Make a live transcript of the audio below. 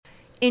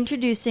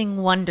Introducing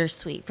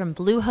Wondersuite from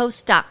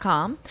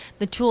Bluehost.com,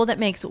 the tool that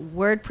makes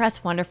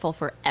WordPress wonderful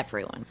for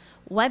everyone.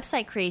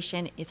 Website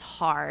creation is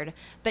hard,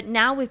 but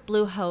now with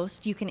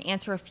Bluehost, you can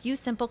answer a few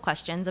simple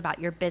questions about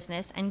your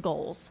business and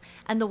goals,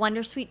 and the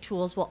Wondersuite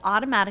tools will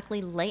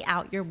automatically lay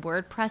out your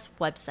WordPress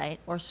website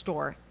or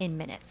store in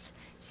minutes.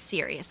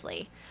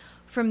 Seriously.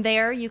 From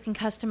there, you can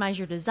customize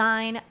your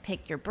design,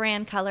 pick your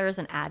brand colors,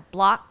 and add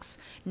blocks.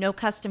 No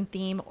custom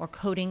theme or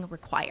coding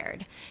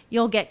required.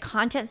 You'll get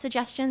content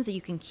suggestions that you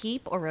can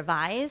keep or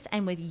revise,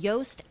 and with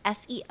Yoast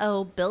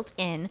SEO built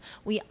in,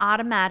 we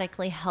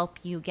automatically help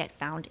you get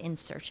found in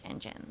search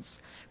engines.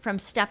 From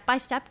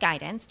step-by-step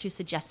guidance to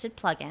suggested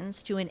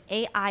plugins to an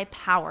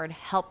AI-powered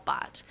help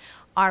bot,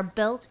 our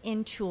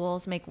built-in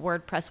tools make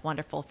WordPress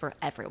wonderful for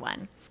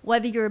everyone.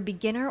 Whether you're a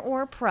beginner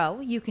or a pro,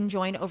 you can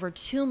join over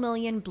 2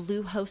 million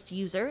Bluehost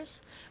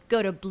users.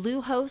 Go to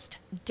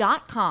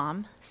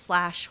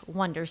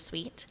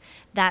bluehost.com/wondersuite.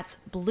 That's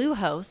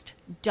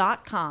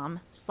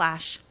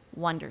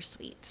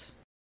bluehost.com/wondersuite.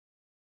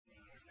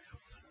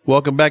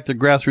 Welcome back to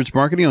Grassroots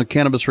Marketing on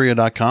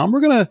CannabisRadio.com.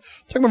 We're going to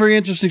talk about a very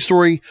interesting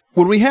story.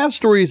 When we have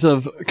stories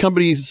of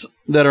companies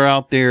that are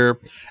out there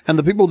and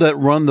the people that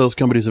run those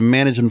companies and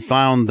manage and if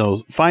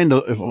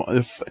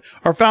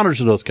are founders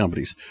of those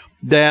companies,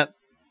 that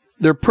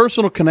their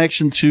personal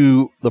connection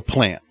to the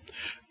plant.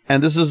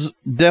 And this is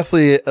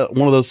definitely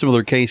one of those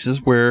similar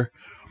cases where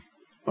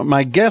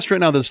my guest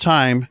right now this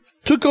time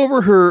took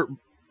over her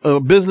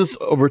business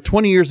over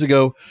 20 years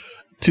ago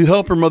to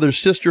help her mother's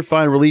sister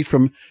find relief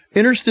from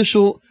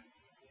interstitial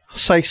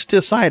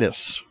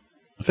cystitis.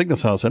 I think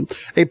that's how it's said.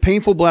 A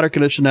painful bladder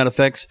condition that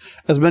affects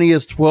as many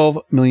as 12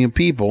 million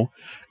people.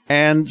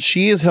 And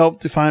she has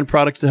helped to find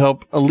products to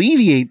help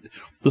alleviate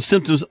the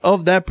symptoms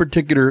of that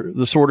particular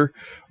disorder,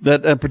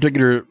 that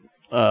particular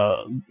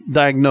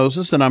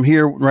diagnosis. And I'm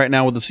here right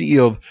now with the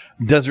CEO of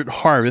Desert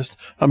Harvest.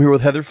 I'm here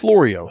with Heather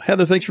Florio.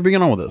 Heather, thanks for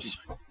being on with us.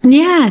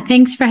 Yeah,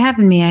 thanks for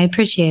having me. I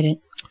appreciate it.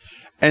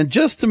 And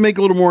just to make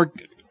a little more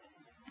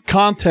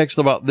context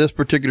about this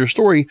particular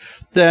story,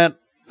 that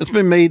it's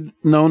been made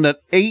known that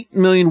 8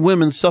 million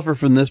women suffer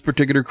from this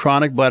particular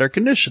chronic bladder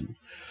condition.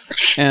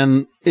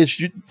 And it's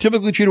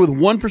typically treated with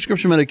one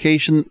prescription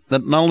medication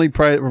that not only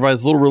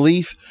provides little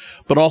relief,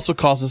 but also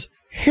causes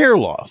hair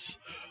loss.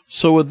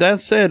 So with that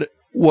said,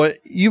 what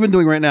you've been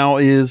doing right now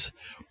is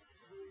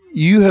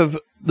you have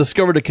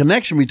discovered a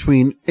connection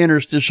between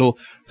interstitial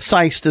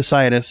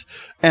cystitis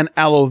and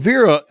aloe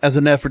vera as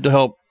an effort to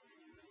help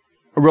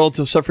a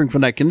relative suffering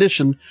from that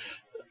condition.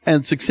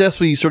 And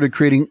successfully, you started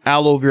creating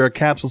aloe vera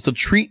capsules to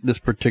treat this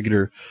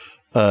particular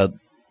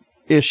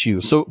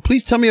issue. So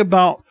please tell me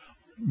about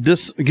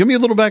this. Give me a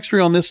little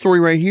backstory on this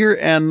story right here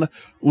and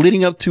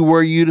leading up to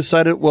where you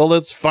decided, well,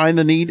 let's find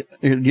the need.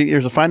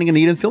 There's finding a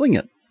need and filling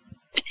it.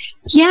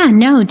 Yeah,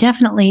 no,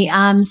 definitely.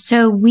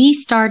 So we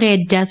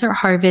started Desert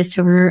Harvest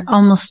over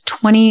a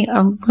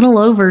little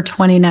over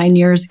 29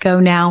 years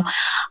ago now,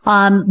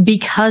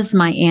 because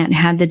my aunt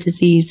had the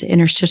disease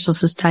interstitial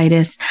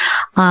cystitis.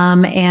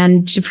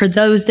 And for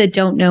those that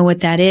don't know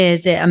what that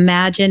is,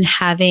 imagine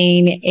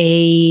having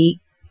a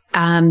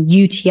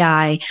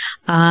UTI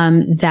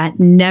that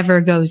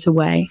never goes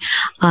away,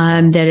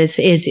 that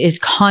is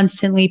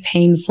constantly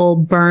painful,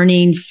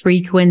 burning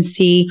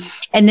frequency.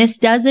 And this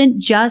doesn't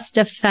just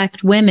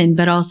affect women,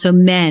 but also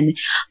men.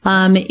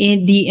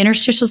 In the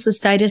Interstitial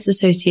Cystitis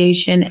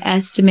Association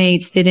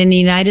estimates that in the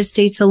United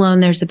States alone,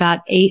 there's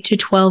about 8 to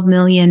 12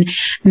 million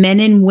men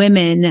and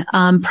women,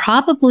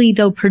 probably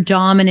though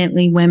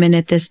predominantly women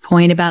at this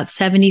point, about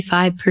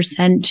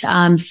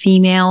 75%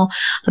 female,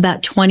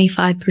 about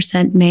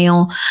 25%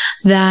 male,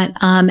 that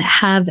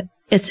have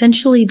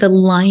essentially the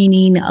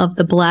lining of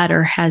the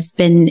bladder has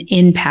been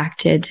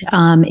impacted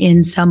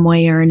in some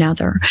way or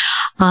another.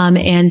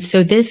 And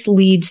so this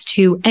leads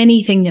to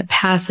anything that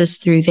passes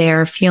through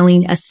there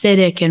feeling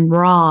acidic and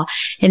raw.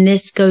 And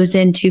this goes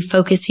into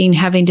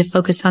having to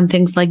focus on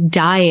things like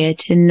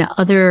diet and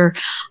other,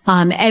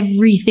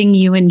 everything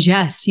you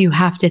ingest, you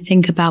have to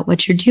think about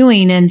what you're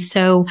doing. And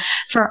so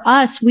for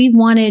us, we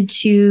wanted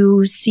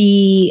to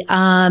see,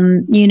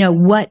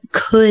 what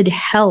could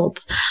help,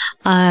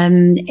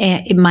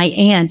 my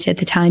aunt at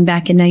the time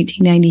back in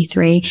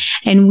 1993.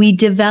 And we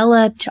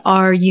developed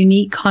our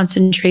unique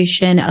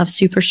concentration of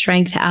super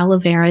strength aloe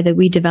vera that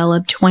we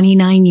developed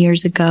 29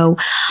 years ago.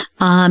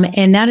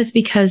 And that is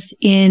because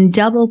she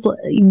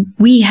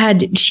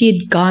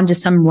had gone to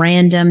some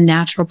random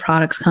natural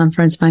products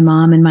conference, my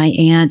mom and my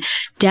aunt,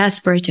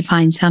 desperate to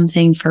find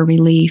something for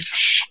relief.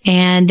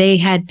 And they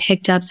had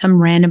picked up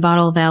some random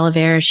bottle of aloe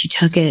vera. She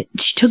took the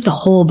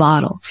whole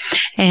bottle.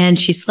 And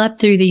she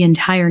slept through the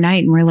entire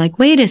night. And we're like,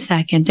 wait a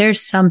second,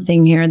 there's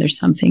something here. There's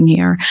something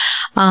here.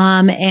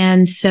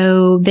 And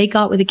so they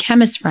got with a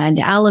chemist friend.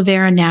 Aloe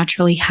vera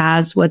naturally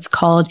has what's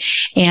called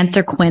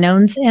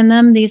anthraquinones in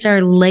them. These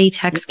are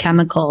latex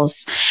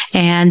chemicals,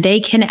 and they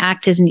can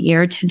act as an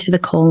irritant to the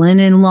colon.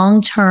 And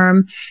long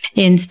term,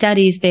 in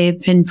studies, they've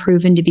been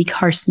proven to be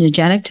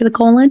carcinogenic to the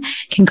colon,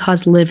 can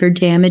cause liver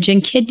damage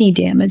and kidney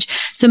damage.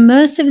 So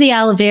most of the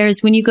aloe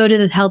veras, when you go to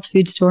the health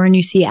food store and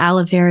you see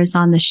aloe veras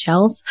on the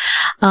shelf,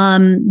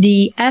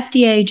 the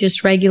FDA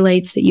just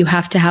regulates that you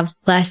have to have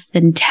less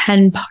than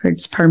 10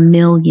 parts per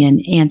million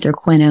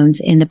anthraquinones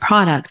in the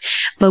product.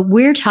 But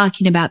we're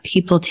talking about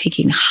people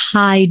taking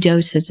high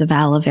doses of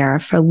aloe vera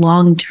for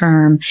long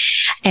term.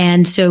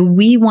 And so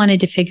we wanted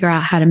to figure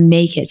out how to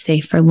make it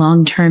safe for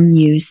long-term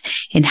use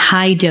in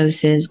high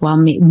doses while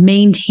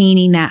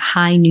maintaining that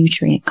high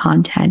nutrient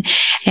content.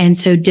 And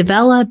so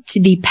developed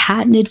the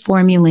patented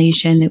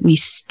formulation that we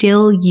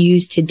still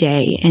use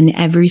today in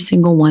every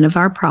single one of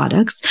our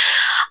products.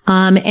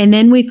 And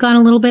then we've gone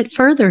a little bit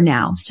further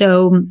now.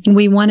 So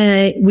we want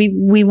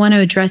to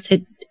address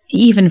it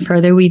even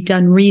further. We've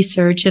done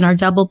research in our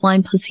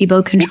double-blind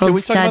placebo-controlled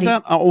study. Can we talk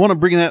about that? I want to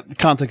bring that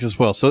context as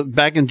well. So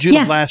back in June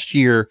of last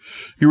year,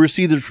 you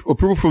received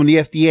approval from the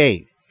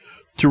FDA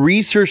to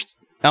research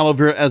aloe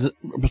vera as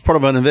part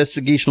of an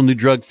investigational new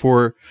drug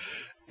for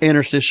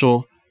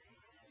interstitial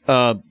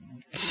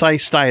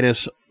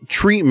cystitis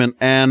treatment.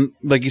 And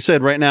like you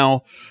said, right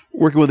now,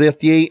 working with the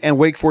FDA and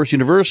Wake Forest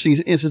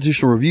University's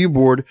Institutional Review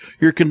Board,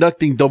 you're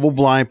conducting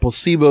double-blind,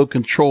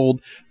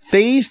 placebo-controlled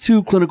phase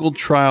 2 clinical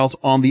trials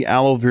on the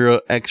aloe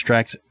vera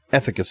extract's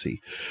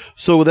efficacy.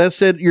 So with that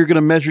said, you're going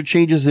to measure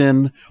changes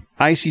in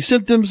IC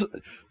symptoms,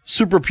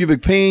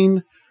 suprapubic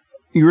pain,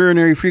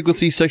 urinary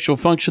frequency, sexual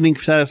functioning,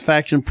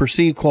 satisfaction,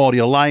 perceived quality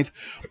of life.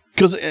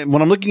 Because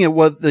when I'm looking at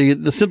what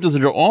the symptoms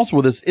that are also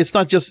with this, it's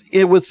not just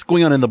what's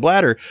going on in the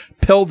bladder,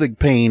 pelvic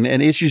pain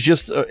and issues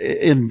just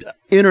in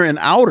inner and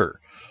outer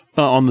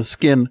on the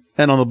skin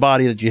and on the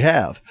body that you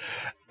have.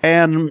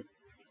 And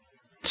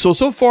so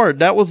far,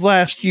 that was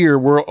last year.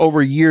 We're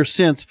over a year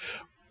since.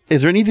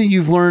 Is there anything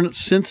you've learned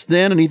since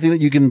then? Anything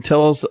that you can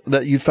tell us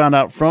that you found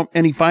out from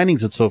any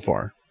findings so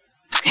far?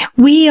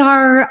 We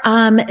are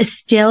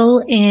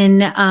still in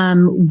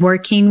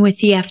working with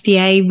the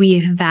FDA. We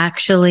have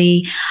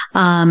actually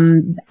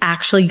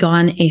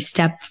gone a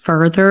step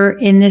further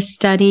in this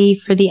study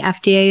for the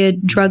FDA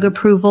drug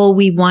approval.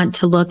 We want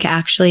to look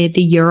actually at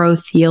the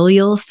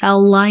urothelial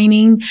cell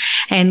lining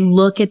and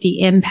look at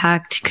the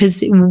impact,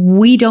 because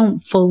we don't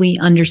fully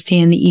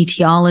understand the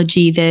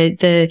etiology,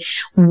 the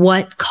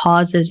what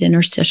causes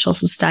interstitial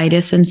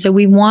cystitis, and so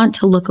we want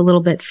to look a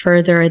little bit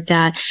further at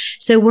that.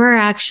 So we're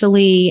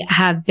actually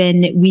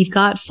we've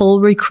got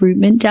full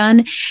recruitment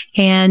done,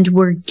 and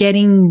we're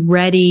getting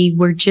ready.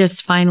 We're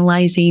just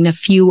finalizing a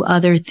few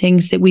other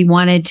things that we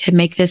wanted to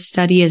make this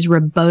study as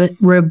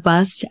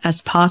robust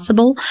as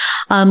possible.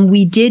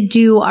 We did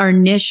do our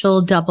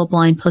initial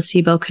double-blind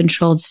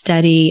placebo-controlled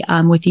study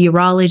with the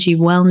Urology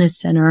Wellness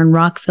Center in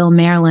Rockville,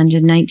 Maryland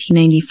in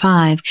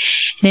 1995.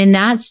 And in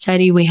that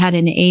study, we had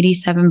an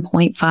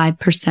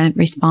 87.5%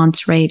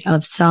 response rate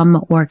of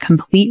some or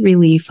complete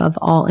relief of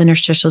all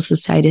interstitial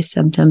cystitis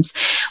symptoms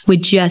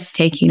with just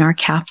taking our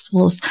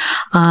capsules.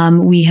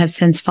 We have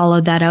since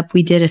followed that up.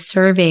 We did a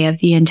survey of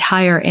the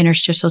entire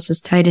Interstitial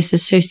Cystitis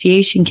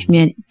Association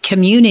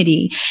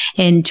community.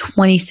 In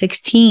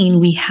 2016,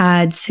 we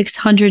had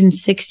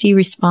 660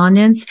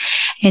 respondents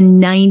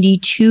and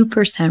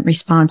 92%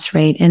 response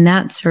rate in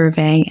that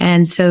survey.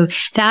 And so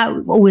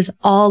that was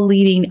all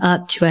leading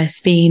up to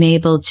us being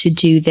able to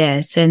do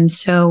this. And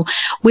so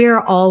we're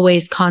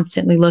always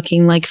constantly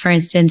looking, like, for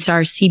instance,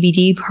 our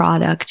CBD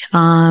product,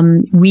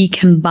 we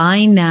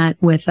combine that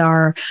with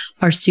our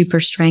super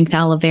strength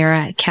aloe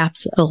vera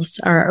capsules,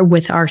 or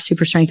with our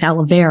super strength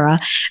aloe vera,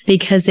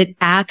 because it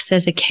acts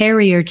as a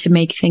carrier to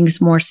make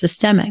things more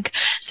systemic.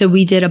 So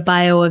we did a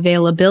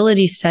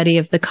bioavailability study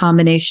of the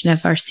combination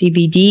of our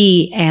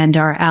CBD and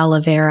our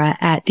aloe vera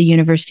at the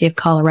University of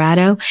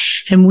Colorado.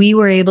 And we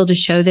were able to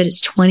show that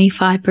it's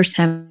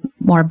 25%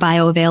 more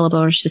bioavailable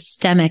or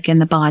systemic in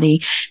the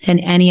body than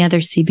any other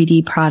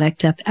CBD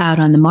product out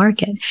on the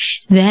market.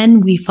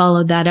 Then we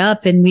followed that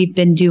up, and we've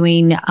been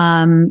doing,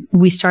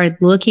 we started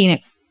looking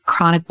at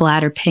chronic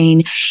bladder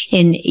pain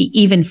in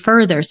even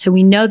further. So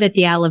we know that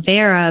the aloe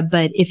vera,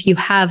 but if you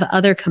have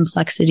other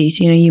complexities,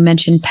 you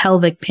mentioned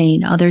pelvic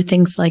pain, other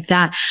things like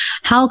that,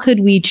 how could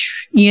we,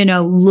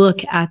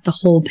 look at the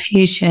whole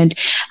patient?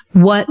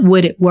 What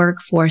would it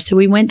work for? So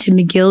we went to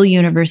McGill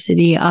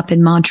University up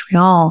in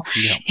Montreal,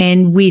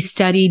 and we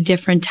studied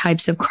different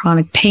types of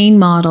chronic pain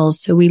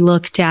models. So we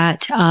looked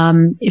at,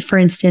 for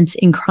instance,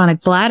 in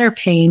chronic bladder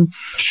pain,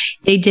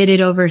 they did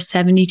it over a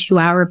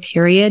 72-hour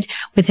period.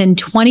 Within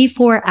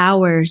 24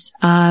 hours,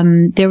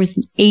 there was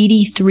an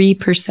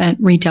 83%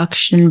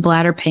 reduction in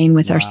bladder pain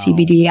with our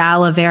CBD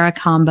aloe vera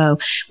combo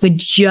with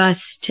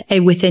just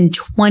within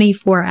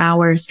 24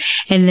 hours.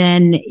 And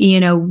then,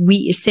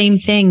 same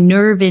thing,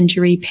 nerve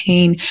injury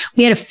pain.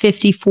 We had a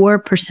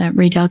 54%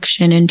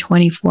 reduction in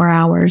 24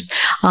 hours.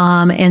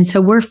 And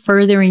so we're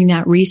furthering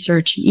that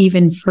research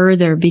even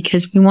further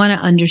because we want to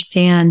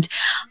understand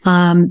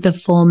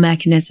the full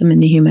mechanism in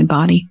the human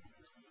body.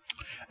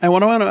 And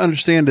what I want to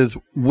understand is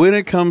when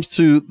it comes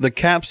to the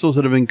capsules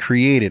that have been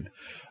created,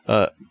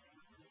 I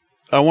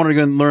want to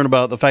go and learn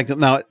about the fact that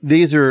now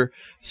these are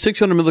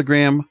 600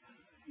 milligram,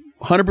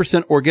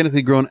 100%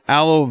 organically grown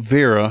aloe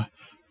vera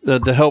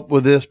to help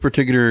with this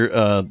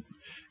particular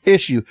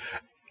issue.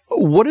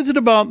 What is it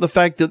about the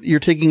fact that you're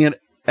taking it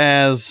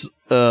as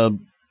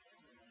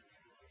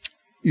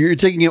you're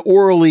taking it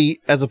orally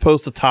as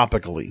opposed to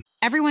topically?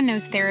 Everyone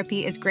knows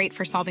therapy is great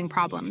for solving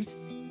problems,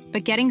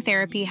 but getting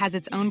therapy has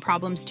its own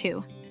problems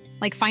too,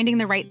 like finding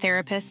the right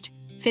therapist,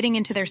 fitting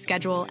into their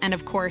schedule, and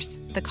of course,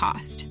 the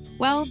cost.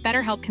 Well,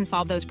 BetterHelp can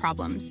solve those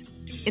problems.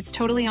 It's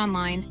totally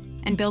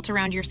online and built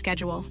around your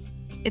schedule.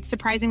 It's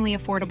surprisingly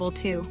affordable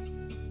too.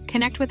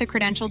 Connect with a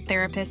credentialed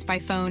therapist by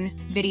phone,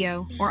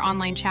 video, or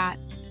online chat,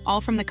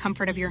 all from the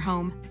comfort of your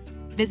home.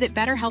 Visit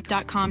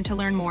BetterHelp.com to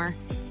learn more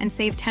and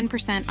save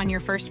 10% on your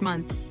first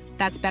month.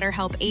 That's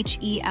BetterHelp,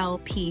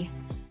 H-E-L-P.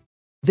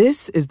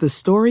 This is the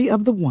story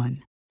of the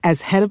one.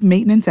 As head of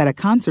maintenance at a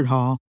concert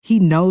hall, he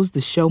knows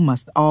the show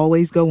must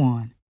always go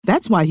on.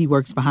 That's why he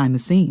works behind the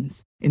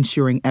scenes,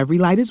 ensuring every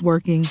light is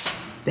working,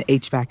 the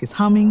HVAC is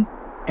humming,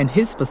 and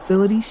his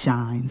facility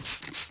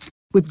shines.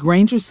 With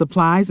Grainger's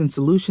supplies and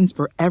solutions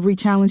for every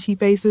challenge he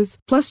faces,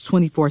 plus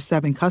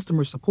 24/7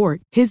 customer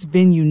support, his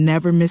venue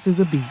never misses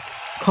a beat.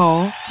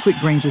 Call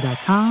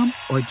quickgrainger.com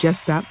or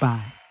just stop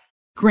by.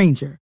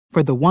 Grainger,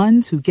 for the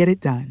ones who get it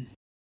done.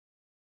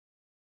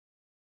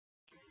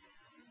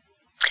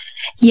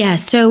 Yeah.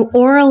 So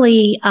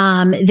orally,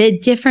 the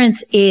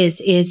difference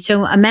is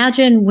so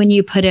imagine when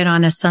you put it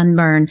on a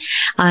sunburn,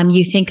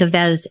 you think of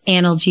those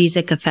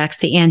analgesic effects,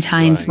 the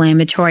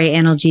anti-inflammatory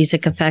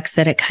analgesic effects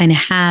that it kind of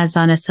has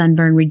on a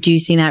sunburn,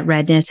 reducing that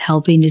redness,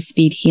 helping to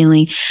speed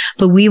healing.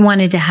 But we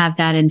wanted to have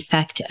that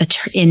effect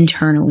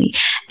internally.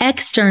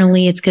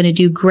 Externally, it's going to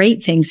do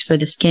great things for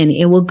the skin.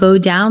 It will go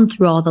down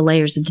through all the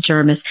layers of the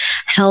dermis,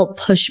 help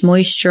push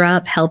moisture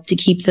up, help to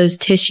keep those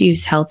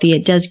tissues healthy.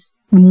 It does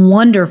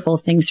wonderful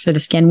things for the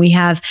skin. We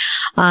have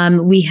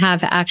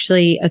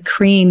actually a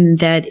cream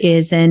that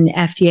is an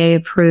FDA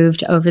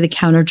approved over the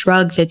counter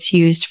drug that's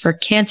used for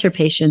cancer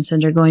patients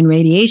undergoing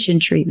radiation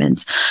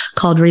treatments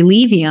called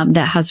Relivium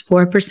that has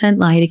 4%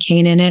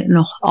 lidocaine in it and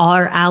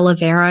our aloe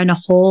vera and a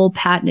whole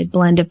patented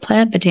blend of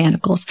plant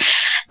botanicals.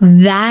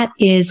 That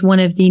is one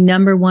of the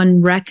number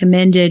one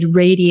recommended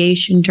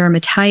radiation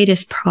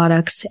dermatitis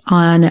products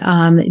on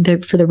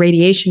for the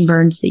radiation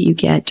burns that you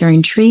get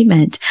during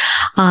treatment.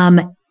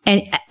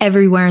 And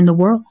everywhere in the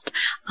world.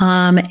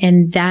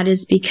 And that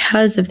is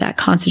because of that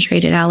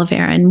concentrated aloe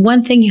vera. And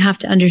one thing you have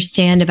to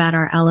understand about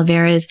our aloe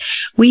vera is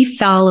we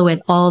follow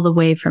it all the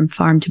way from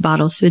farm to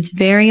bottle. So it's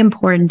very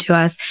important to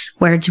us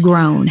where it's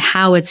grown,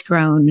 how it's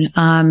grown.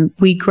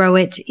 We grow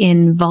it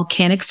in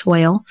volcanic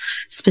soil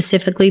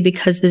specifically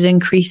because it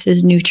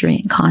increases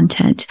nutrient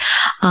content.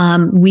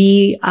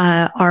 We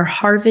are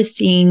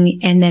harvesting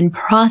and then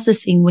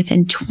processing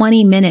within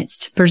 20 minutes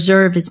to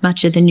preserve as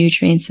much of the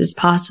nutrients as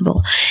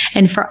possible.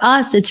 And for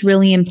us, it's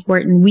really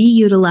important. We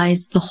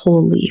utilize the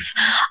whole leaf.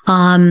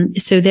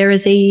 So there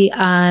is a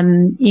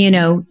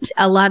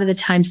lot of the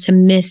times to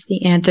miss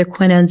the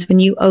anthraquinones. When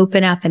you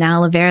open up an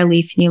aloe vera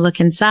leaf and you look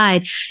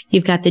inside,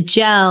 you've got the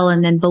gel.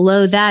 And then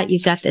below that,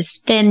 you've got this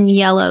thin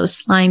yellow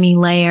slimy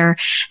layer.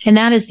 And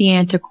that is the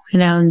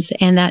anthraquinones.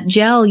 And that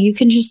gel, you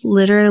can just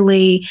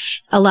literally,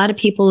 a lot of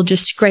people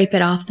just scrape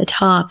it off the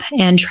top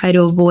and try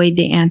to avoid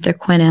the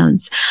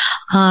anthraquinones.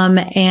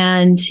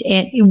 And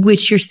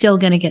which you're still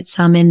going to get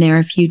some in there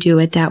if you do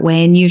it that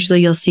way. And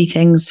usually you'll see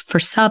things for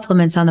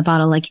supplements on the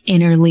bottle, like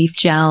inner leaf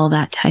gel,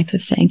 that type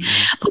of thing.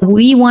 But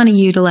we want to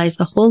utilize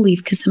the whole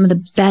leaf because some of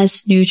the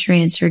best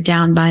nutrients are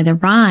down by the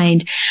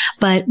rind.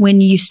 But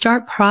when you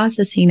start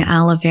processing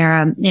aloe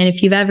vera, and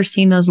if you've ever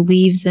seen those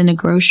leaves in a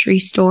grocery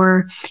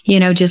store,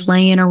 just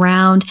laying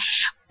around,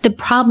 the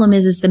problem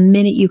is the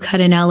minute you cut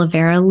an aloe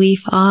vera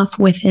leaf off,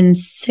 within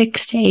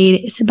 6 to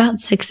 8, it's about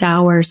 6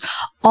 hours,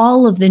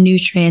 all of the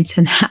nutrients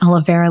in the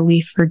aloe vera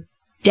leaf are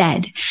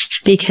dead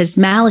because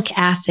malic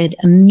acid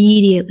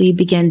immediately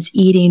begins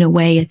eating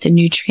away at the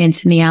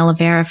nutrients in the aloe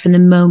vera from the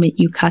moment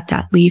you cut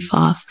that leaf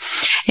off.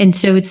 And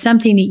so it's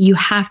something that you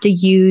have to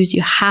use,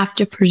 you have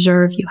to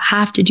preserve, you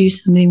have to do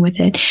something with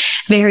it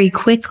very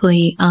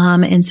quickly.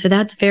 And so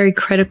that's very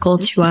critical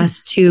to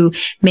us to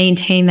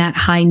maintain that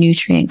high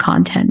nutrient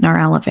content in our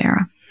aloe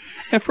vera.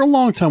 And for a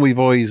long time, we've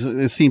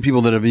always seen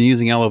people that have been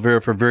using aloe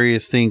vera for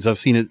various things. I've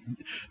seen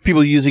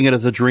people using it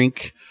as a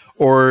drink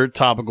or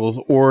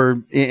topicals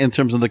or in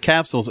terms of the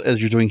capsules as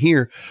you're doing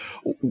here.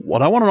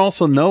 What I want to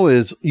also know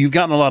is you've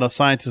gotten a lot of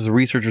scientists and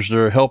researchers that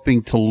are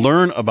helping to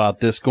learn about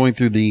this going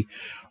through the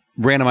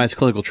randomized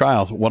clinical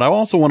trials. What I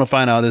also want to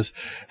find out is,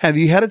 have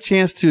you had a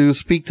chance to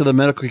speak to the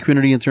medical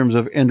community in terms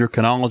of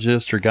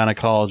endocrinologists or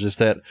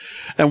gynecologists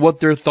and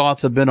what their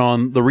thoughts have been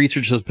on the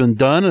research that's been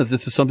done? If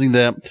this is something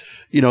that,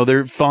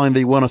 they're finding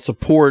they want to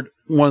support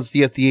once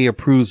the FDA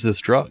approves this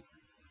drug?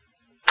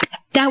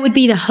 That would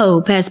be the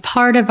hope. As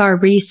part of our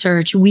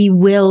research, we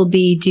will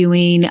be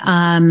doing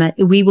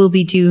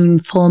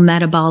full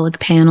metabolic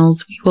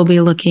panels. We will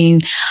be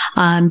looking,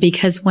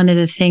 because one of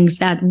the things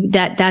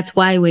that's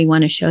why we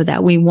want to show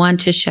that. We want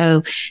to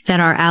show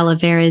that our aloe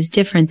vera is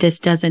different. This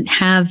doesn't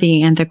have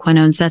the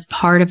anthraquinones. That's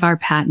part of our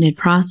patented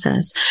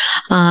process.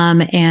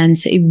 And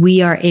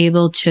we are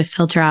able to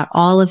filter out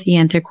all of the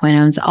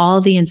anthraquinones,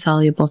 all the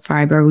insoluble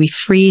fiber. We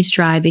freeze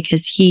dry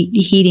because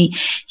heating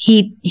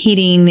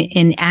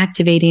and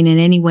activating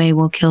in any way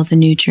will kill the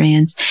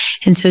nutrients.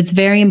 And so it's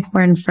very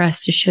important for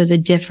us to show the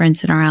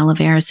difference in our aloe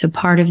vera. So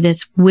part of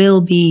this will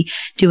be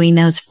doing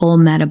those full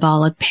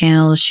metabolic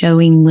panels,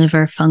 showing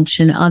liver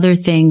function, other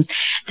things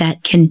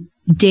that can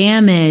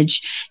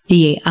damage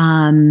the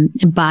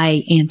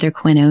by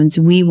anthraquinones.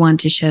 We want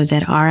to show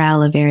that our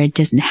aloe vera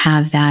doesn't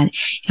have that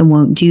and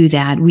won't do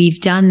that. We've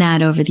done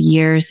that over the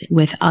years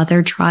with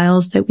other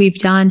trials that we've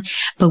done,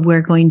 but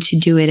we're going to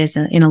do it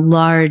in a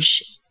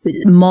large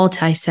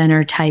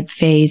multi-center type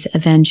phase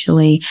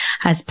eventually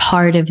as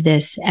part of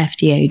this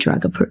FDA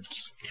drug approval.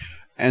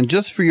 And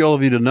just for all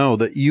of you to know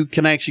that you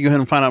can actually go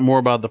ahead and find out more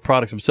about the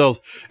products themselves,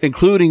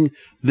 including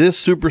this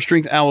super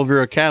strength aloe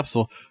vera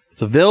capsule.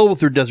 It's available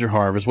through Desert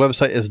Harvest.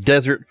 Website is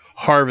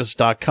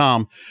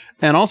desertharvest.com.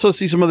 And also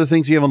see some other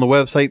things you have on the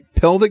website,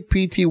 pelvic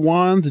PT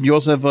wands, and you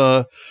also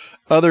have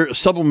other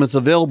supplements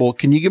available.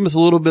 Can you give us a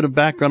little bit of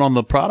background on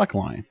the product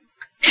line?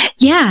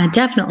 Yeah,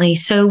 definitely.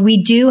 So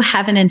we do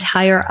have an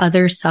entire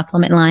other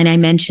supplement line. I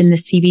mentioned the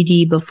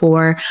CBD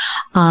before.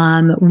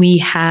 We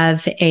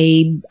have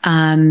a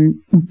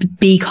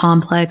B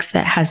complex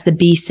that has the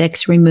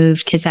B6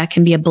 removed because that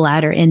can be a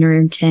bladder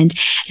irritant.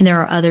 And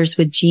there are others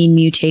with gene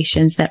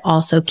mutations that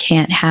also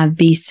can't have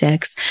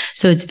B6.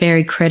 So it's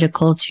very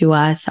critical to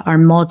us. Our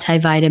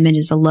multivitamin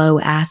is a low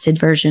acid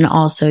version,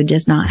 also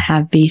does not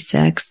have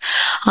B6.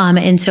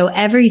 And so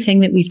everything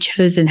that we've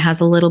chosen has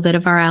a little bit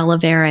of our aloe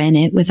vera in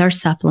it with our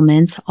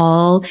supplements,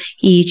 all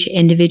each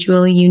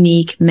individually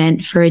unique,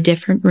 meant for a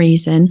different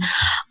reason.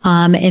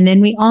 And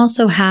then we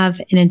also have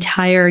an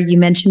entire, you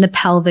mentioned the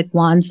pelvic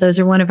wands. Those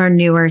are one of our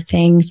newer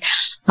things.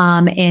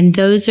 And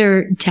those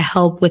are to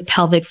help with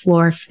pelvic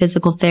floor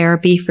physical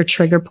therapy for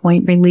trigger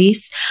point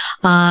release,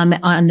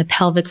 on the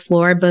pelvic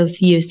floor,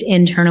 both used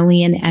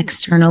internally and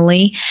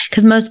externally.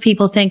 Because most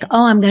people think,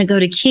 oh, I'm going to go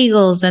to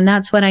Kegels and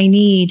that's what I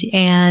need.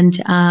 And,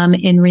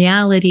 in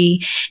reality,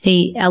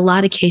 a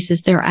lot of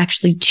cases, they're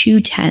actually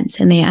too tense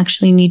and they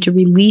actually need to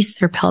release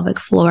their pelvic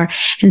floor.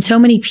 And so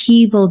many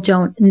people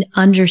don't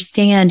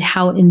understand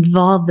how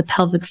involved the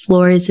pelvic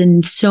floor is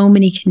in so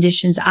many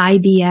conditions,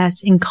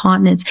 IBS,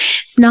 incontinence.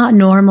 It's not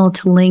normal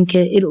to leak.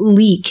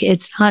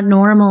 It's not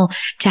normal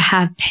to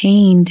have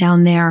pain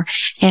down there.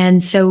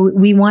 And so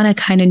we want to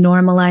kind of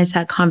normalize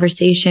that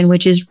conversation,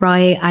 which is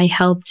why I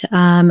helped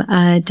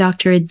a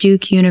doctor at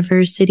Duke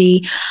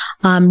University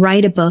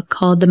write a book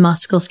called The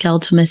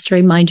Musculoskeletal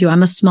Mystery. Mind you,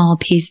 I'm a small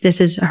piece. This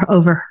is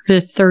over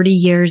 30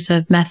 years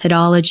of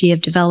methodology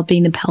of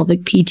developing the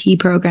pelvic PT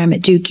program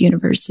at Duke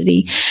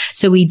University.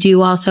 So we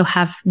do also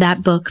have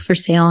that book for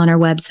sale on our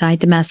website,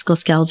 The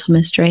Musculoskeletal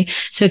Mystery.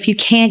 So if you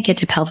can't get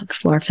to pelvic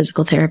floor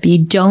physical therapy,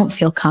 you don't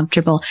feel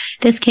comfortable,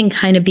 this can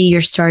kind of be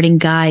your starting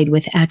guide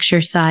with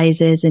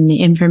exercises and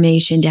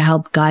information to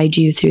help guide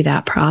you through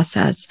that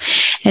process.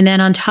 And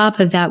then on top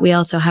of that, we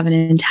also have an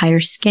entire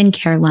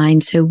skincare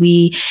line. So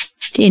we,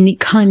 in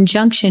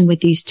conjunction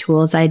with these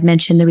tools, I had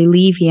mentioned the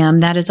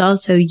Relivium that is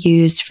also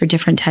used for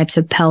different types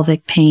of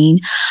pelvic pain.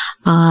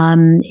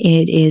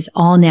 It is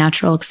all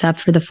natural except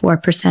for the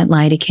 4%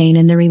 lidocaine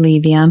in the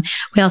Relivium.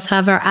 We also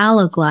have our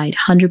AlloGlide,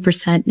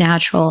 100%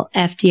 natural,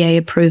 FDA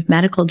approved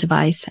medical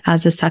device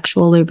as a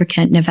sexual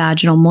lubricant and a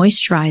vaginal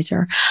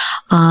moisturizer.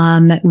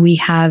 We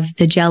have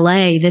the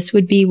Gelée. This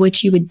would be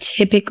what you would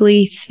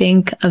typically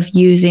think of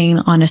using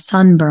on a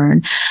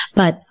sunburn,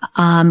 but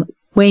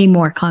way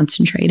more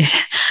concentrated.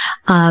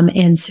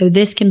 And so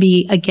this can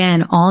be,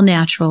 again, all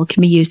natural, can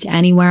be used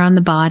anywhere on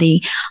the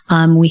body.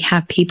 We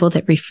have people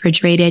that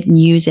refrigerate it and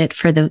use it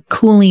for the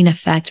cooling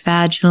effect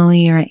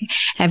vaginally or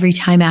every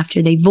time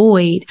after they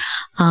void.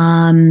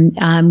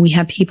 We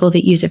have people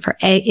that use it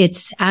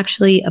it's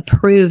actually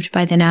approved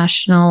by the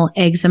National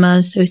Eczema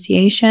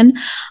Association.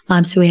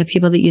 So we have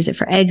people that use it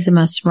for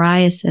eczema,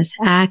 psoriasis,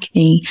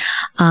 acne,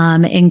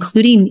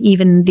 including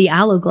even the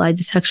AlloGlide,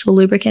 the sexual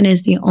lubricant,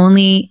 is the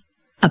only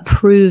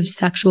approved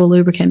sexual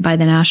lubricant by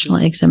the National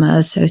Eczema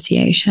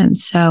Association.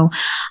 So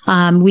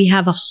we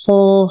have a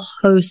whole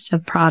host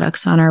of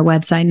products on our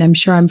website, and I'm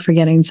sure I'm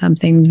forgetting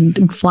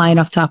something flying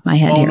off the top of my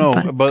head here.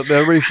 No, but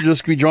everybody should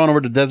just be drawn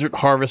over to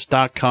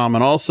desertharvest.com.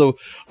 And also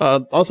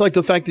like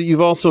the fact that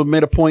you've also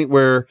made a point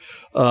where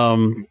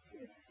in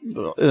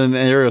the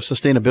area of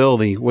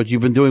sustainability, what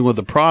you've been doing with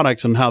the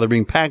products and how they're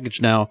being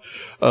packaged now,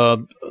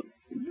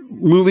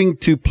 moving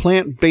to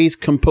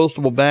plant-based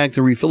compostable bags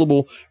and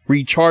refillable,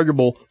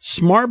 rechargeable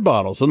smart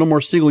bottles. So no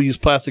more single-use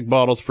plastic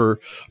bottles for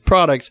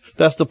products.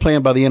 That's the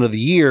plan by the end of the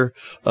year.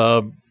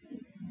 Talk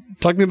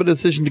to me about the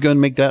decision to go and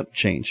make that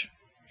change.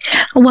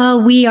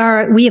 Well, we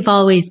have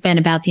always been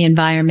about the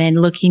environment,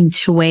 looking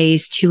to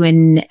ways to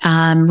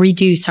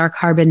reduce our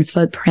carbon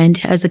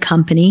footprint as a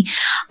company.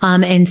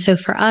 And so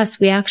for us,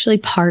 we actually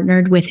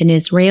partnered with an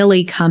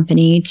Israeli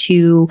company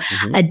to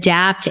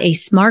adapt a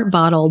smart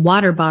bottle,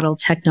 water bottle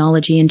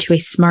technology into a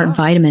smart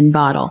vitamin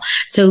bottle.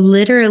 So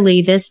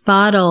literally this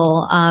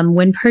bottle,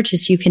 when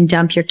purchased, you can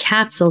dump your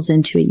capsules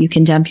into it. You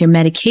can dump your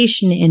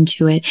medication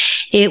into it.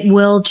 It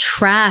will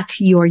track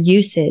your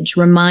usage,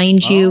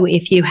 remind you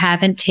if you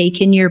haven't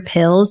taken your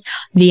pills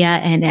via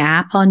an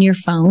app on your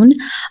phone,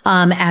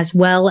 as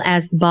well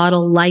as the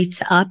bottle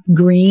lights up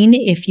green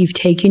if you've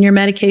taken your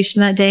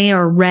medication that day,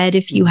 or red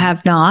if you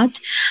have not.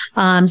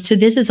 So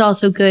this is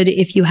also good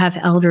if you have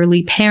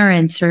elderly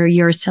parents or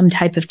you're some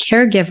type of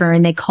caregiver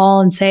and they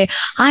call and say,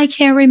 I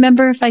can't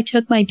remember if I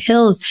took my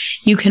pills.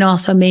 You can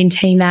also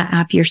maintain that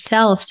app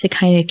yourself to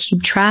kind of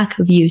keep track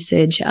of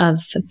usage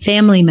of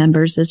family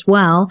members as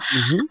well.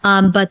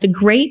 But the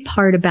great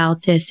part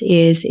about this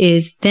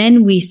is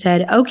then we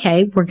said,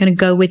 okay, we're going to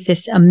go with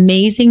this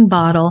amazing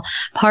bottle.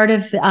 Part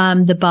of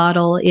the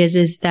bottle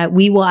is that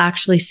we will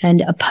actually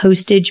send a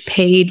postage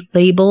paid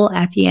label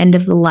at the end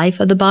of the life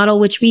of the bottle,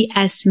 which we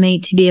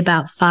estimate to be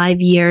about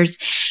 5 years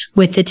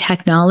with the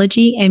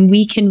technology, and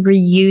we can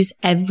reuse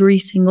every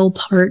single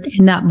part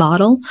in that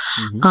bottle.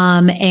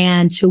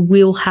 And so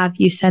we'll have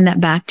you send that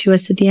back to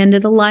us at the end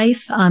of the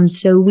life,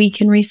 so we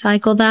can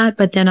recycle that.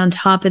 But then on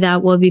top of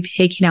that, we'll be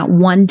taking out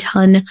 1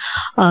 ton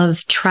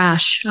of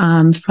trash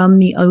from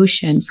the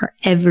ocean for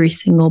every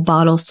single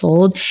bottle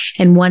sold.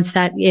 And once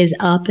that is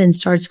up and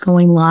starts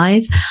going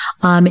live,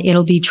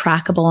 it'll be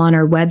trackable on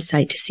our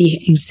website to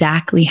see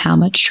exactly how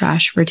much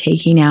trash we're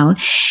taking out.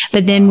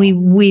 But then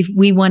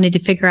we wanted to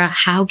figure out,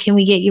 how can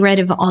we get rid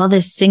of all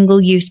this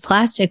single-use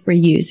plastic we're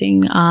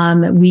using?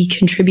 We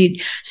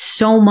contribute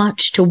so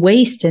much to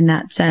waste in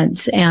that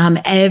sense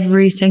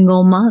every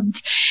single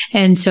month.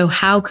 And so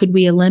how could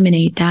we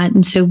eliminate that?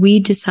 And so we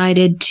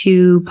decided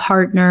to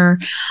partner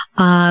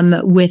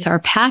with our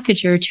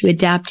packager to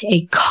adapt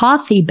a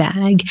coffee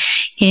bag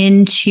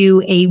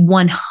into a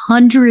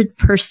 100%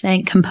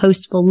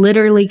 compostable,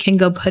 literally can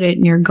go put it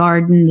in your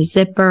garden, the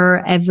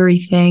zipper,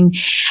 everything.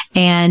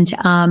 And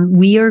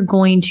we are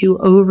going to,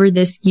 over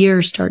this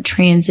year, start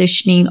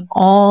transitioning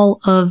all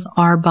of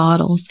our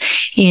bottles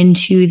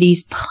into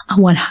these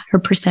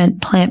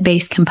 100%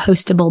 plant-based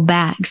compostable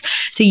bags.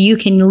 So you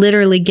can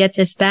literally get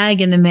this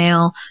bag in the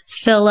mail,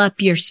 fill up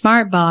your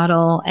smart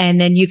bottle, and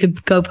then you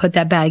could go put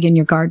that bag in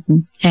your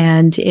garden,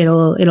 and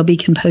it'll be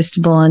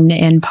compostable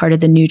and part of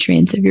the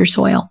nutrients of your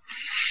soil.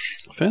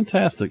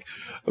 Fantastic.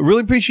 I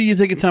really appreciate you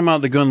taking time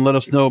out to go and let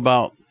us know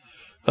about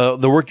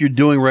the work you're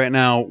doing right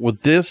now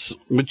with this,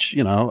 which,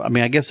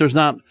 I guess there's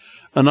not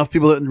enough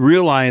people that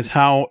realize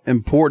how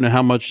important and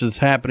how much is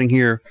happening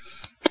here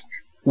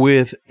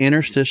with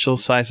interstitial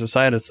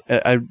cystitis.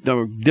 I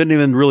didn't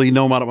even really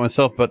know about it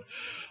myself, but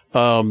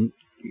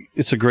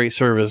it's a great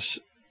service.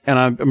 And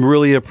I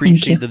really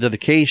appreciate the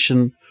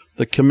dedication,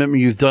 the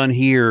commitment you've done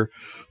here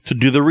to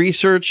do the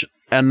research,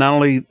 and not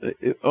only,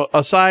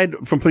 aside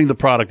from putting the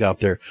product out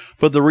there,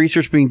 but the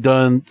research being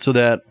done so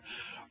that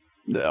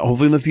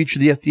hopefully in the future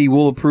the FDA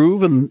will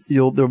approve, and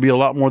there'll be a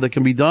lot more that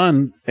can be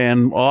done,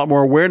 and a lot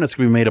more awareness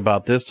can be made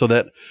about this, so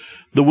that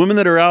the women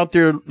that are out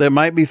there that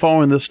might be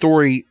following this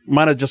story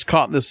might have just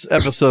caught this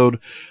episode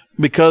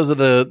because of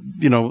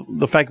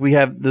the fact we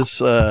have this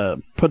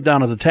put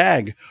down as a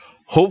tag.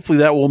 Hopefully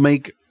that will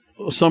make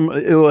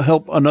it will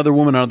help another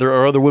woman out there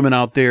or other women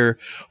out there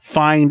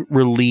find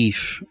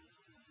relief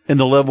in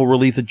the level of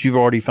relief that you've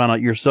already found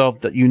out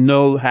yourself that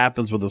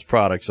happens with this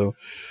product. So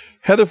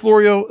Heather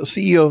Florio,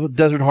 CEO of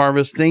Desert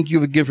Harvest, thank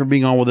you again for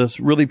being on with us.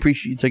 Really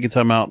appreciate you taking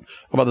time out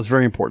about this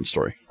very important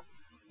story.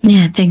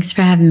 Yeah, thanks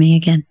for having me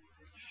again.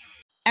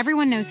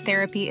 Everyone knows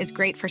therapy is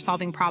great for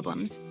solving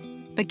problems,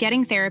 but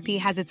getting therapy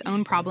has its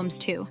own problems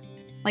too,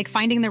 like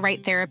finding the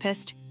right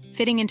therapist,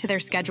 fitting into their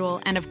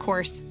schedule, and of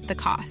course, the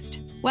cost.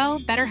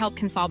 Well, BetterHelp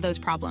can solve those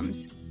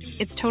problems.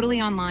 It's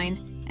totally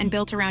online and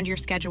built around your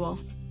schedule.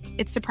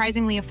 It's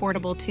surprisingly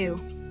affordable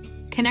too.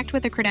 Connect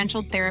with a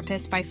credentialed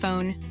therapist by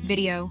phone,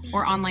 video,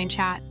 or online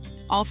chat,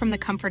 all from the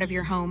comfort of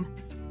your home.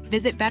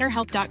 Visit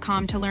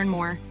BetterHelp.com to learn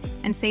more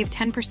and save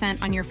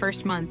 10% on your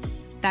first month.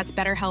 That's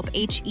BetterHelp,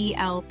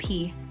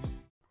 H-E-L-P.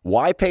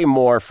 Why pay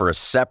more for a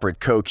separate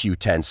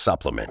CoQ10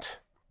 supplement?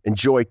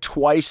 Enjoy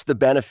twice the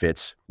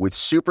benefits with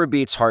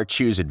SuperBeets Heart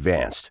Chews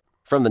Advanced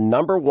from the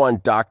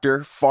 #1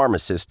 doctor,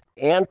 pharmacist,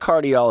 and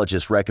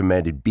cardiologist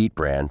recommended Beet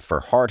brand for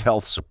heart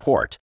health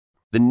support.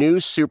 The new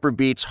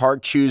SuperBeets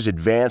Heart Chews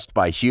Advanced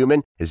by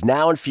Human is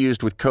now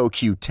infused with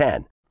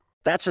CoQ10.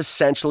 That's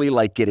essentially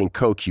like getting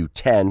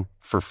CoQ10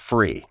 for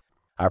free.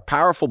 Our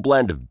powerful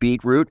blend of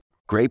beetroot,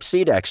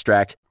 grapeseed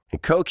extract,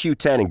 and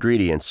CoQ10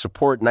 ingredients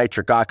support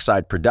nitric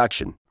oxide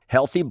production,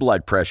 healthy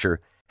blood pressure,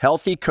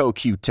 healthy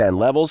CoQ10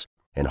 levels,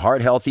 and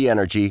heart-healthy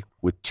energy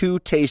with 2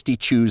 tasty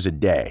chews a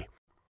day.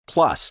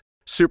 Plus,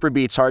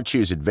 SuperBeets Heart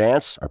Chews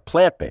Advance are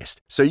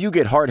plant-based, so you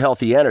get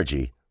heart-healthy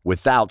energy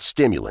without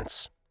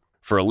stimulants.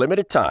 For a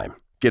limited time,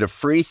 Get a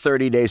free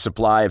 30-day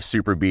supply of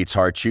Super Beats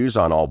Heart Chews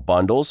on all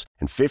bundles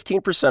and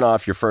 15%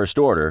 off your first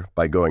order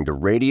by going to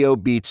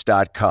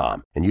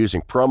radiobeats.com and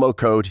using promo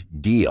code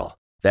DEAL.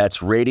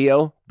 That's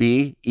radio,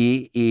 BEETS.com,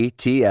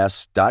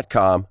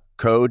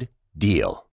 code DEAL.